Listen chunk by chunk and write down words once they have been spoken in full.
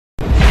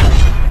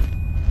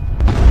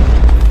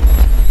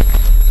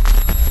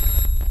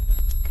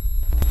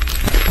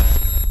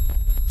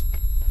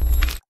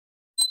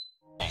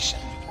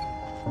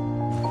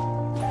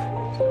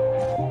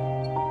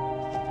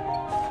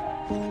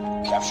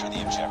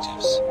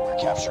objectives. We're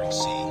capturing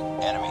C.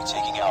 Enemy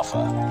taking Alpha.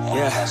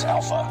 Enemy has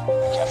Alpha.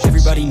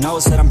 Everybody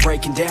knows that I'm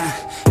breaking down.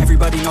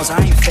 Everybody knows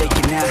I ain't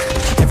faking now.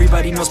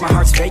 Everybody knows my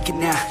heart's vacant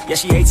now. Yeah,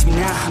 she hates me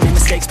now, I made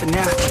mistakes but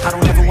now I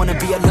don't ever wanna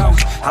be alone.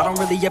 I don't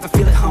really ever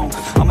feel at home.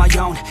 On my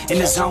own, in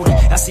the zone,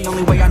 that's the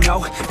only way I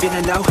know.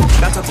 Feeling low,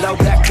 about to blow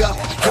back up.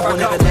 I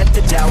won't ever let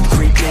the doubt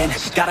creep in.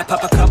 Gotta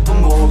pop a couple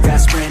more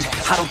aspirin.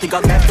 I don't think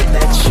I'll ever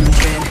let you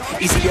in.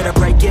 Easier to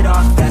break it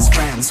off best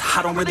friends.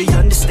 I don't really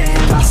understand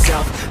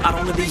myself. I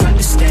don't really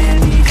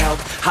understand, need help.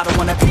 I don't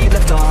wanna be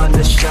left on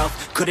the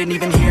shelf. Couldn't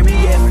even hear me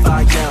if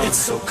I yelled. It's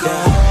so cold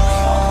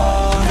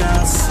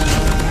outside,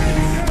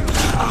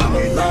 I'm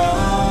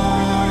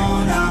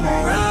alone, I'm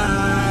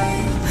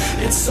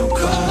alright. It's so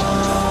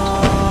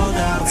cold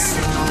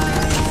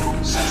outside,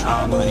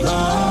 I'm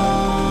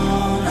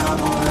alone, I'm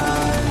alright.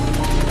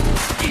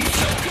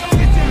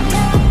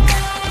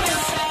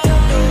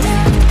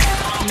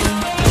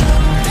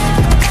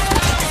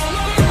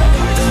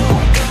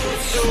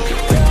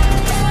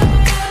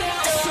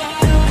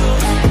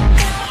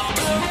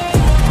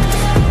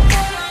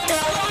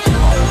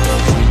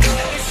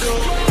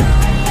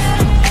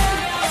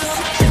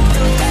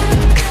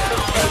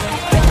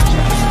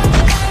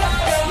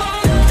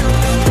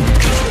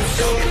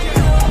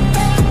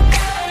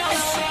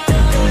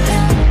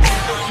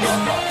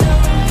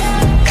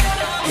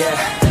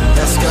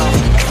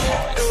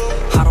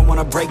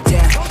 Break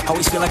down,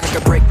 always feel like I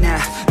could break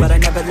now, but I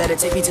never let it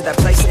take me to that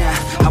place now.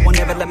 I won't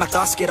ever let my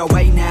thoughts get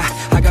away now.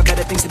 I got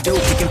better things to do,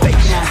 we can fake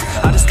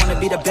now. I just wanna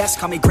be the best,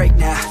 call me great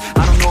now.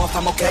 I don't know if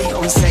I'm okay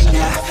or insane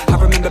now. I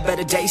remember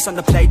better days on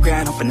the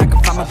playground, hoping I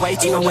can find my way.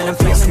 Even when I'm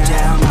feeling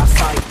down, I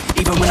fight.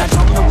 Even when I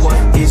don't know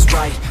what is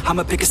right,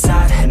 I'ma pick a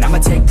side and I'ma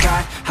take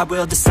pride. I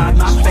will decide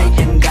my fate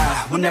and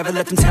I will never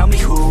let them tell me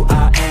who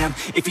I am.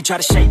 If you try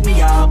to shake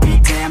me, I'll be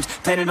damned.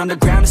 Planet on the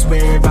ground is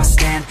where I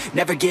stand.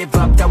 Never give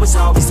up, that was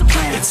always the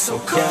plan. It's so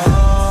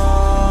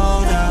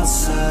cold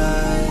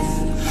outside,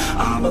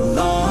 I'm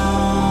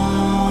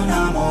alone,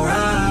 I'm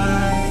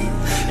alright.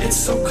 It's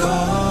so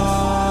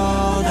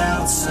cold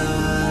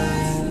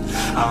outside,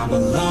 I'm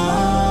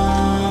alone.